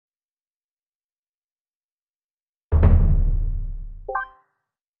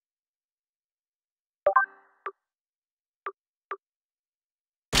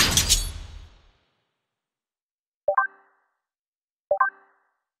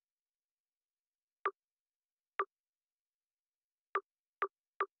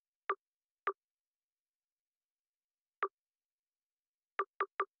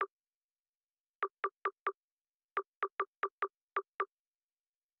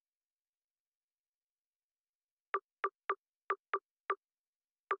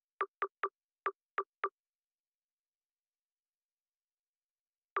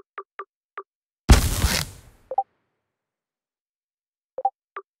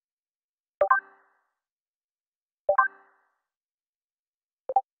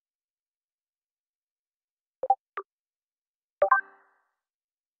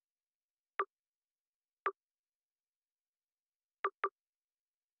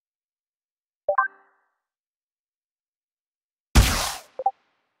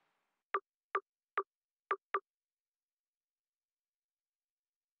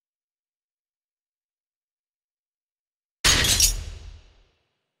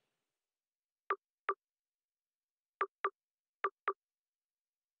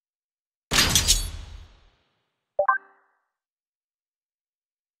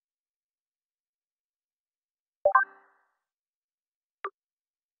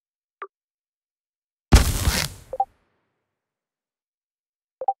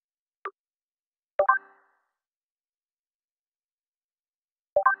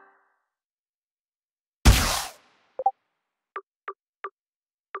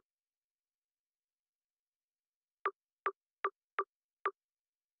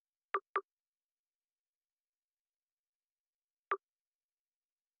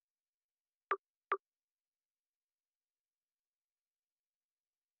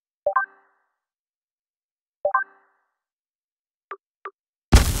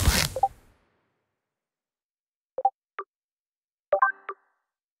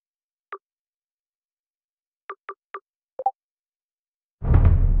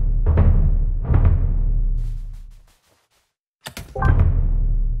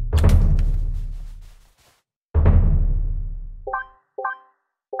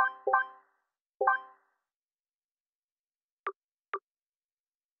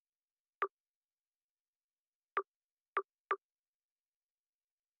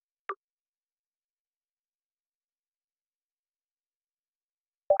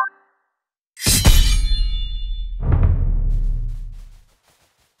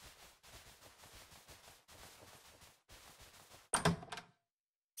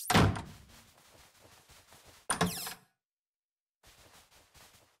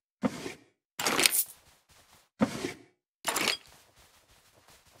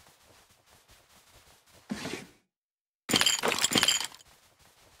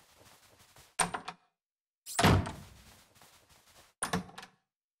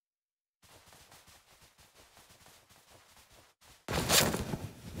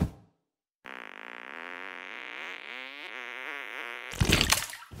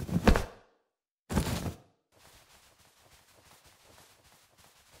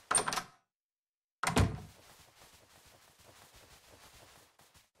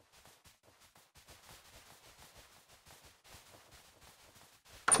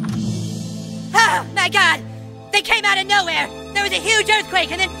Oh, my God! They came out of nowhere! There was a huge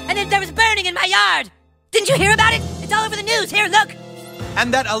earthquake, and then there was burning in my yard! Didn't you hear about it? It's all over the news. Here, look!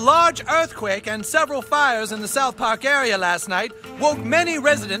 And that a large earthquake and several fires in the South Park area last night woke many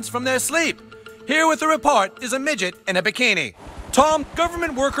residents from their sleep. Here with the report is a midget in a bikini. Tom,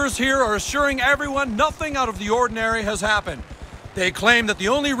 government workers here are assuring everyone nothing out of the ordinary has happened. They claim that the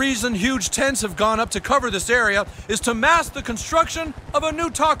only reason huge tents have gone up to cover this area is to mask the construction of a new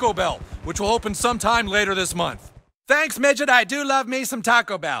Taco Bell, which will open sometime later this month. Thanks, midget. I do love me some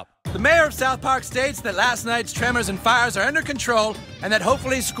Taco Bell. The mayor of South Park states that last night's tremors and fires are under control and that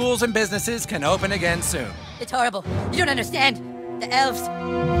hopefully schools and businesses can open again soon. It's horrible. You don't understand. The elves,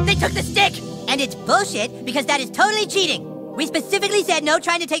 they took the stick! And it's bullshit because that is totally cheating. We specifically said no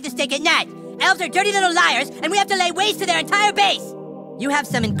trying to take the stick at night. Elves are dirty little liars, and we have to lay waste to their entire base! You have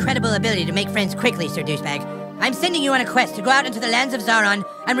some incredible ability to make friends quickly, Sir Douchebag. I'm sending you on a quest to go out into the lands of Zaron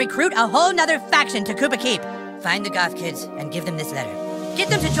and recruit a whole nother faction to Koopa Keep. Find the goth kids and give them this letter. Get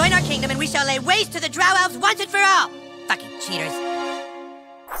them to join our kingdom and we shall lay waste to the drow elves once and for all! Fucking cheaters.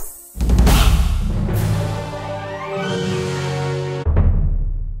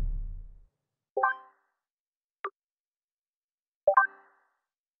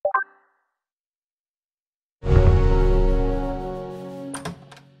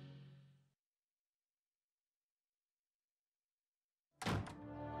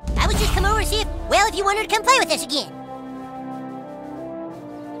 Well, if you wanted to come play with us again.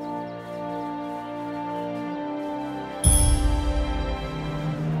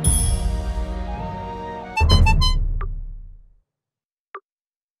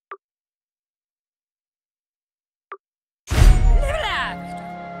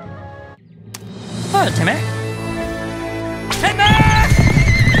 Hello, Timmy. Timmy!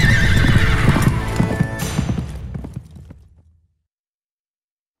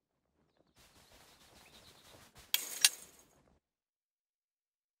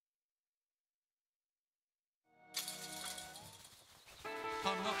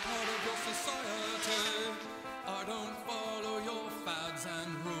 I'm not part of your society. I don't follow your fads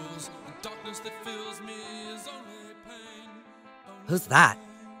and rules. The darkness that fills me is only pain. Who's that?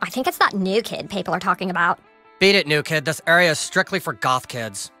 I think it's that new kid people are talking about. Beat it, new kid. This area is strictly for goth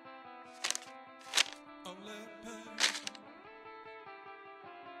kids.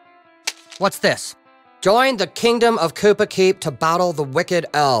 What's this? Join the Kingdom of Koopa Keep to battle the wicked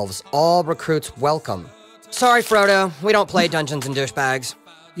elves. All recruits welcome. Sorry, Frodo. We don't play Dungeons and Douchebags.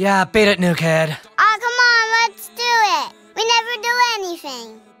 Yeah, beat it, new kid. Oh, come on, let's do it. We never do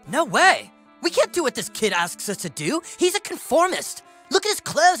anything. No way. We can't do what this kid asks us to do. He's a conformist. Look at his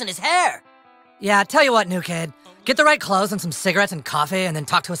clothes and his hair. Yeah, tell you what, new kid. Get the right clothes and some cigarettes and coffee and then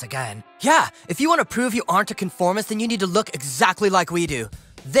talk to us again. Yeah, if you want to prove you aren't a conformist, then you need to look exactly like we do.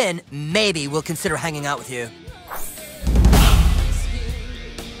 Then maybe we'll consider hanging out with you.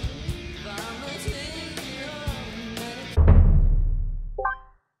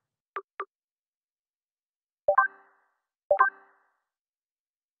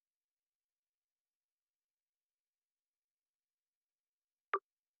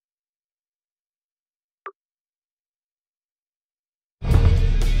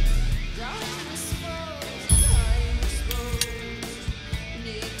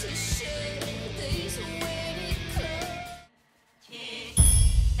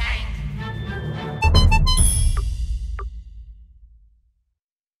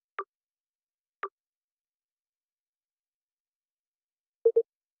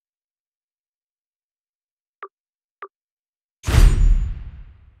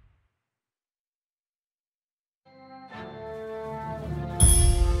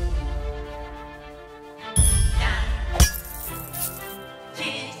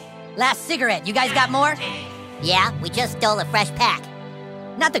 Last cigarette, you guys got more? Yeah, we just stole a fresh pack.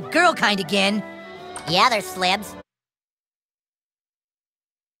 Not the girl kind again. Yeah, they're slibs.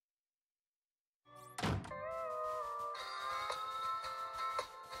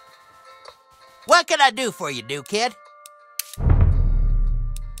 What can I do for you, new kid?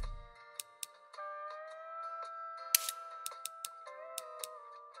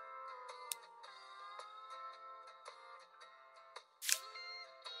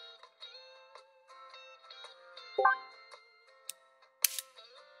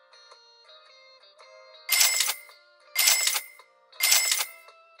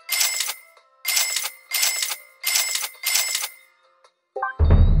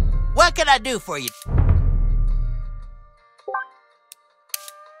 What can I do for you?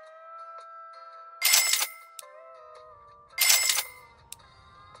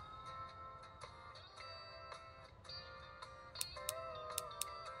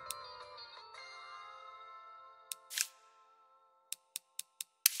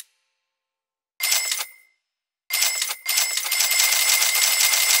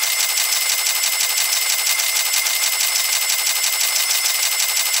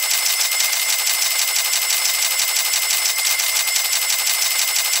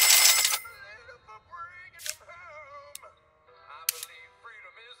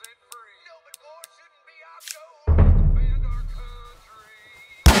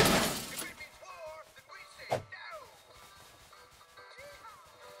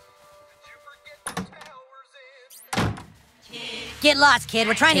 Get lost, kid.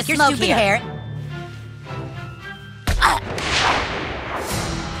 We're trying to Take your smoke stupid here. hair.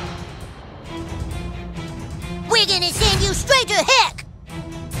 We're gonna send you straight to heck!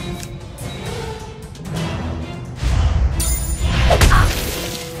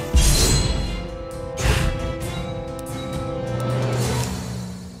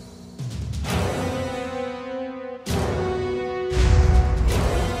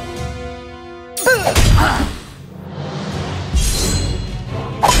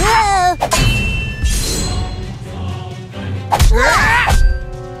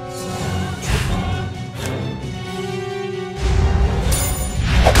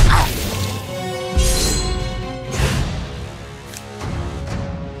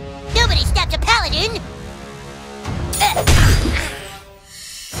 Nobody stopped a paladin!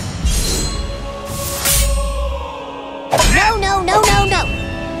 No, no, no, no, no!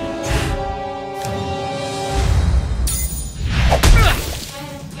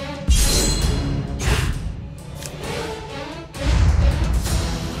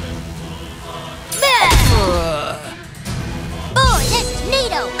 Boy, this is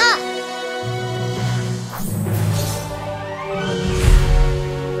neato, huh?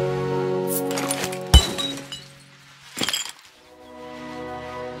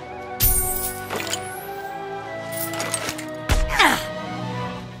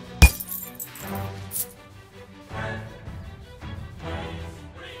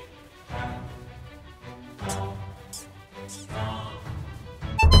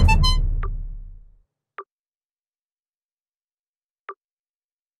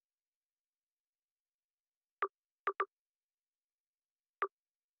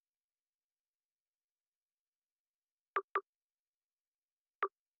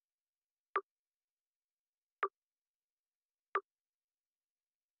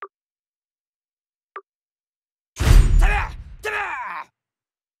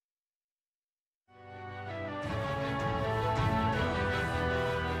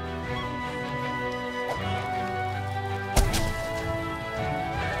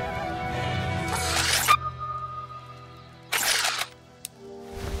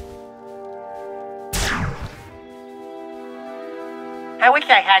 I wish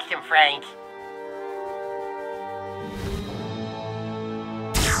I had some friends.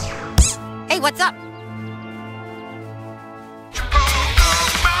 Hey, what's up?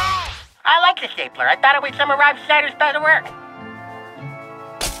 I like the stapler. I thought it would summarize Snyder's better work.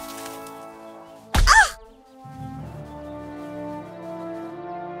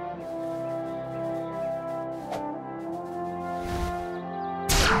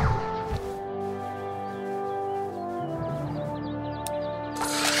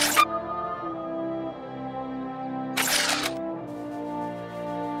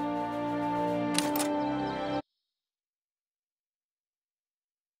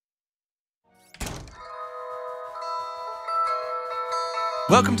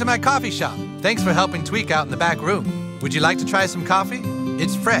 Welcome to my coffee shop. Thanks for helping Tweak out in the back room. Would you like to try some coffee?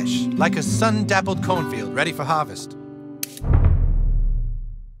 It's fresh, like a sun-dappled cornfield, ready for harvest.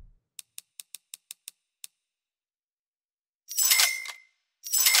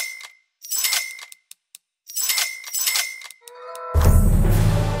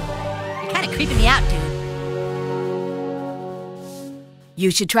 You're kind of creeping me out, dude. You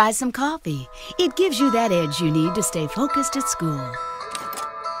should try some coffee. It gives you that edge you need to stay focused at school.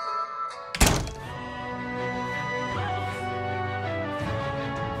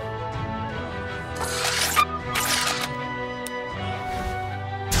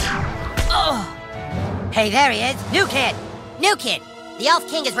 Hey, there he is. New kid. New kid, the Elf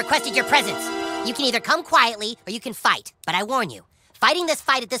King has requested your presence. You can either come quietly or you can fight, but I warn you, fighting this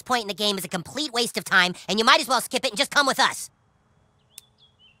fight at this point in the game is a complete waste of time, and you might as well skip it and just come with us.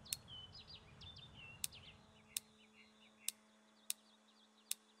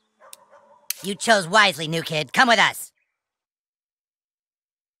 You chose wisely, new kid. Come with us.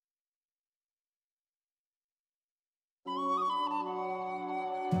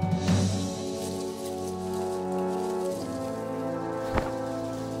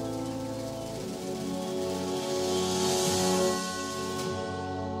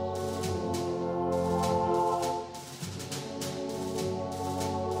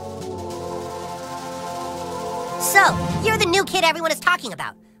 So, you're the new kid everyone is talking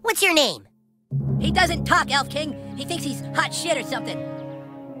about. What's your name? He doesn't talk, Elf King. He thinks he's hot shit or something.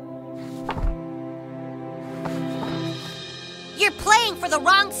 You're playing for the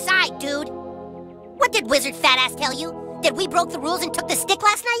wrong side, dude. What did Wizard Fat Ass tell you? That we broke the rules and took the stick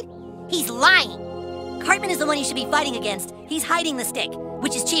last night? He's lying. Cartman is the one you should be fighting against. He's hiding the stick,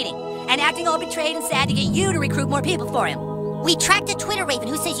 which is cheating, and acting all betrayed and sad to get you to recruit more people for him. We tracked a Twitter raven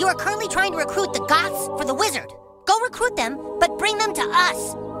who says you are currently trying to recruit the goths for the wizard. Go recruit them, but bring them to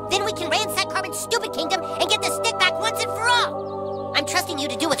us. Then we can ransack Carmen's stupid kingdom and get the stick back once and for all. I'm trusting you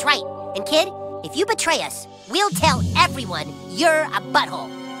to do what's right. And kid, if you betray us, we'll tell everyone you're a butthole.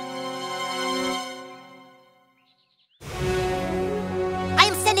 I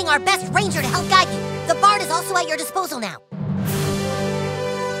am sending our best ranger to help guide you. The bard is also at your disposal now.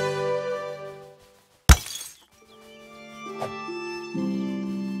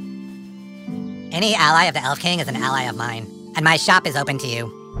 Any ally of the Elf King is an ally of mine, and my shop is open to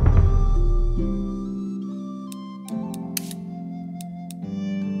you.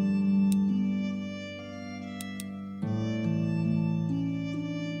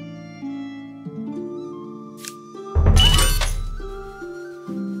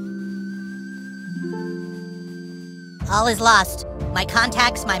 All is lost. My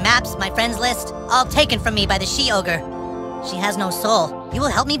contacts, my maps, my friends list, all taken from me by the she-ogre. She has no soul. You will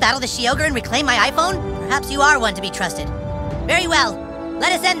help me battle the she-ogre and reclaim my iPhone? Perhaps you are one to be trusted. Very well.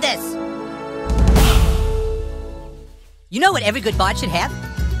 Let us end this. You know what every good bard should have?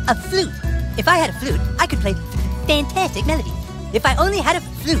 A flute. If I had a flute, I could play fantastic melodies. If I only had a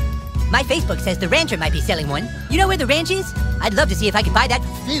flute. My Facebook says the rancher might be selling one. You know where the ranch is? I'd love to see if I could buy that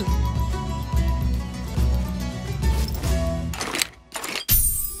flute.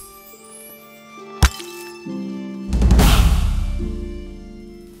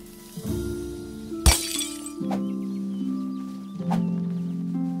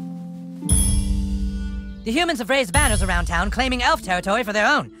 The humans have raised banners around town claiming elf territory for their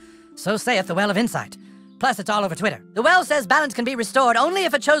own. So saith the Well of Insight. Plus, it's all over Twitter. The Well says balance can be restored only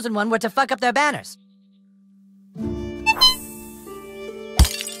if a chosen one were to fuck up their banners.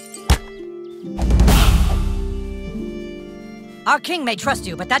 Our king may trust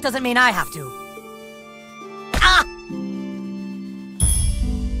you, but that doesn't mean I have to. Ah!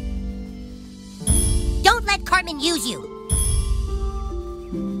 Don't let Cartman use you.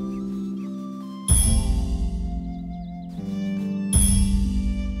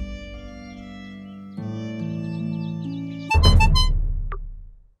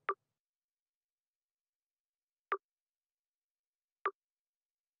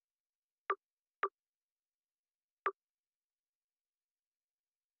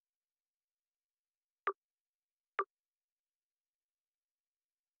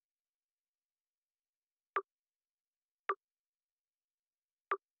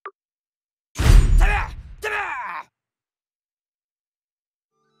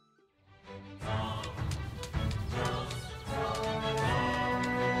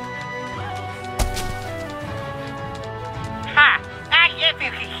 Ha! As if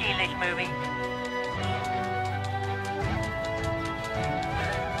you can see this movie.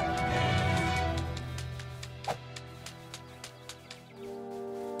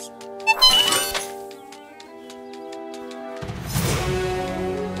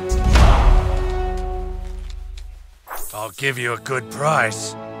 I'll give you a good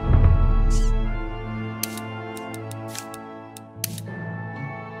price.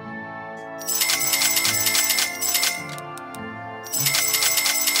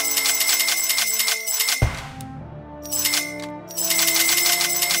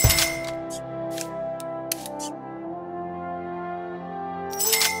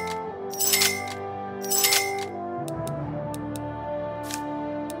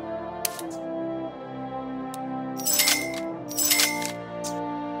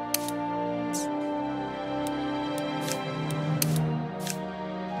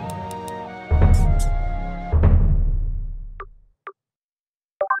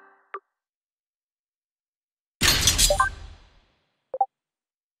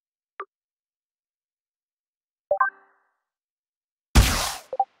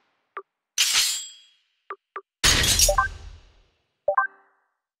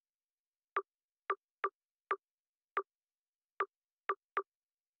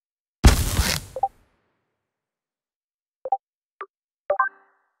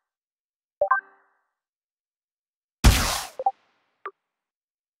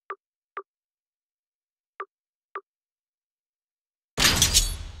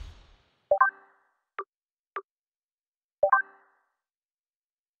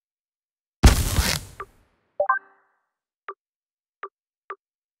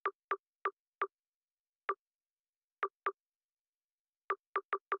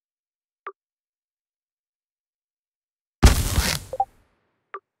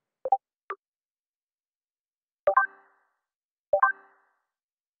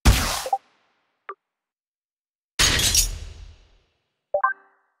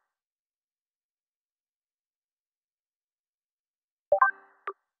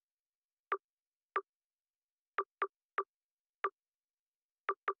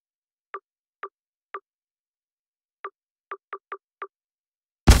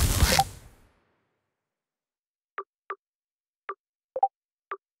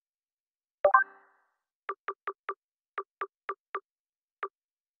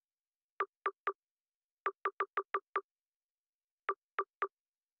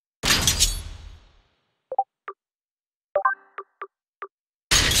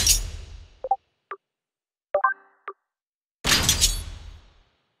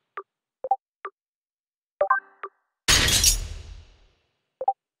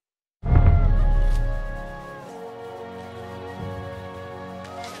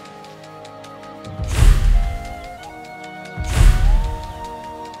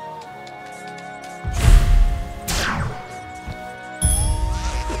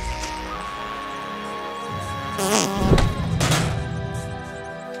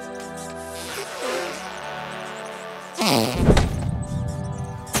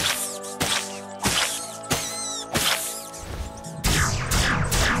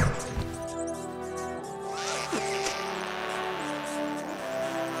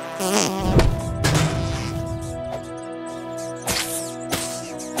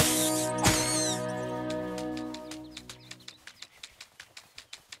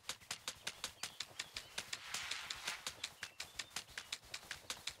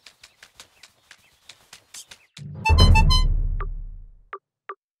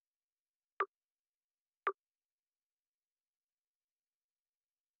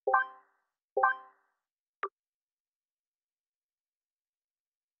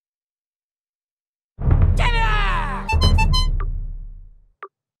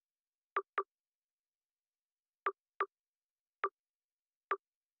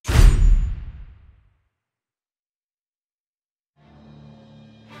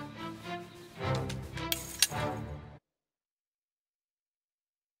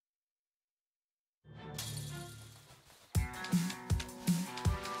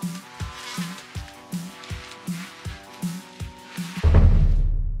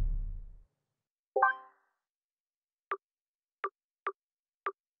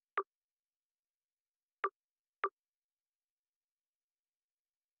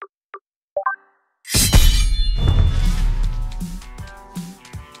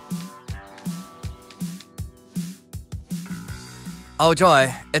 Oh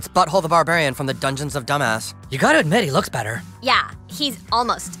joy, it's Butthole the Barbarian from the Dungeons of Dumbass. You gotta admit, he looks better. Yeah, he's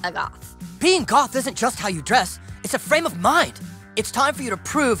almost a goth. Being goth isn't just how you dress, it's a frame of mind. It's time for you to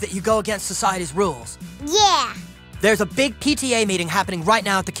prove that you go against society's rules. Yeah. There's a big PTA meeting happening right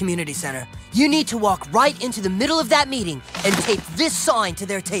now at the community center. You need to walk right into the middle of that meeting and tape this sign to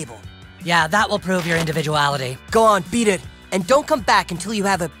their table. Yeah, that will prove your individuality. Go on, beat it. And don't come back until you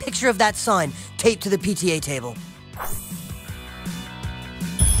have a picture of that sign taped to the PTA table.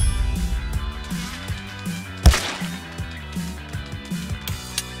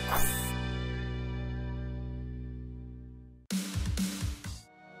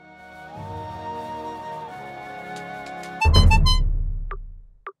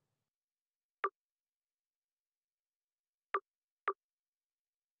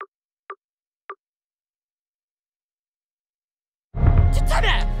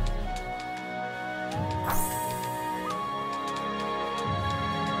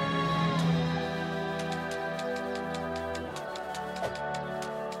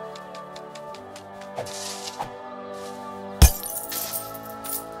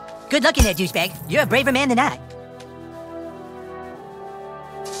 Good luck in there, douchebag. You're a braver man than I.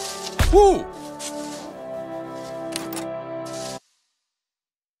 Woo!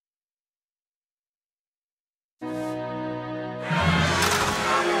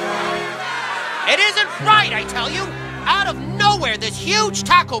 It isn't right, I tell you! Out of nowhere, this huge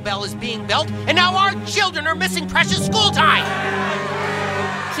Taco Bell is being built, and now our children are missing precious school time!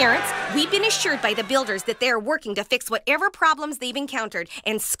 Parents, we've been assured by the builders that they're working to fix whatever problems they've encountered,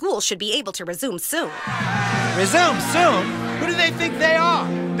 and school should be able to resume soon. Resume soon? Who do they think they are?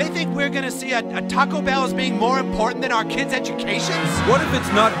 They think we're gonna see a Taco Bell as being more important than our kids' educations? What if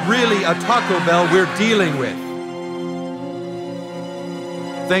it's not really a Taco Bell we're dealing with?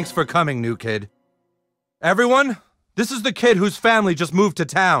 Thanks for coming, new kid. Everyone, this is the kid whose family just moved to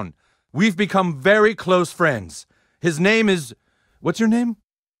town. We've become very close friends. His name is... What's your name?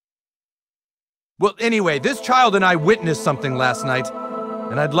 Well, anyway, this child and I witnessed something last night,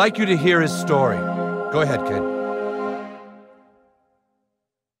 and I'd like you to hear his story. Go ahead, kid.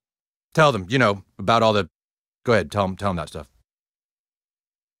 Tell them, about all the... Go ahead, tell them that stuff.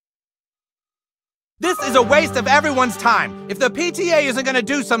 This is a waste of everyone's time. If the PTA isn't gonna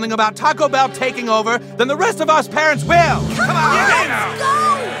do something about Taco Bell taking over, then the rest of us parents will. Come on! Let's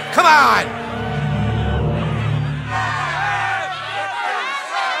go! Come on!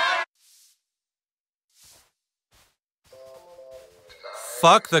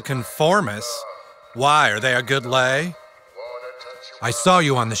 Fuck the conformists. Why, are they a good lay? I saw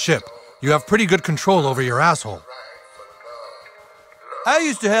you on the ship. You have pretty good control over your asshole. I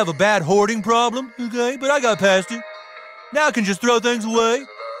used to have a bad hoarding problem, okay, but I got past it. Now I can just throw things away.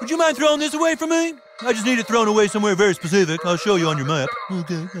 Would you mind throwing this away from me? I just need it thrown away somewhere very specific. I'll show you on your map.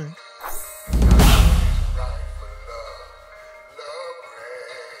 Okay, thanks.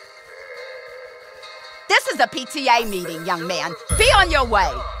 This is a PTA meeting, young man. Be on your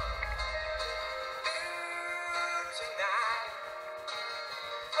way.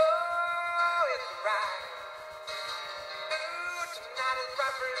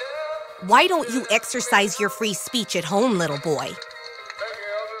 Why don't you exercise your free speech at home, little boy?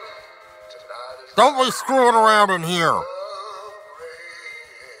 Don't be screwing around in here.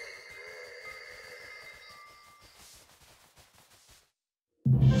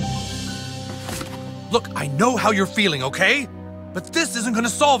 Look, I know how you're feeling, okay? But this isn't gonna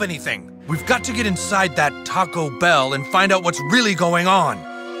solve anything. We've got to get inside that Taco Bell and find out what's really going on.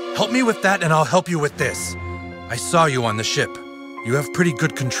 Help me with that and I'll help you with this. I saw you on the ship. You have pretty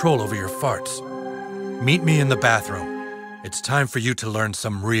good control over your farts. Meet me in the bathroom. It's time for you to learn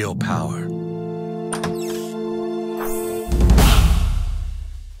some real power.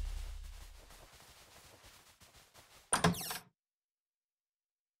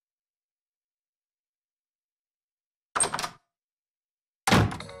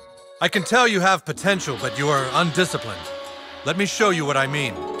 I can tell you have potential, but you are undisciplined. Let me show you what I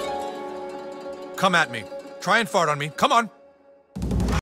mean. Come at me. Try and fart on me. Come on.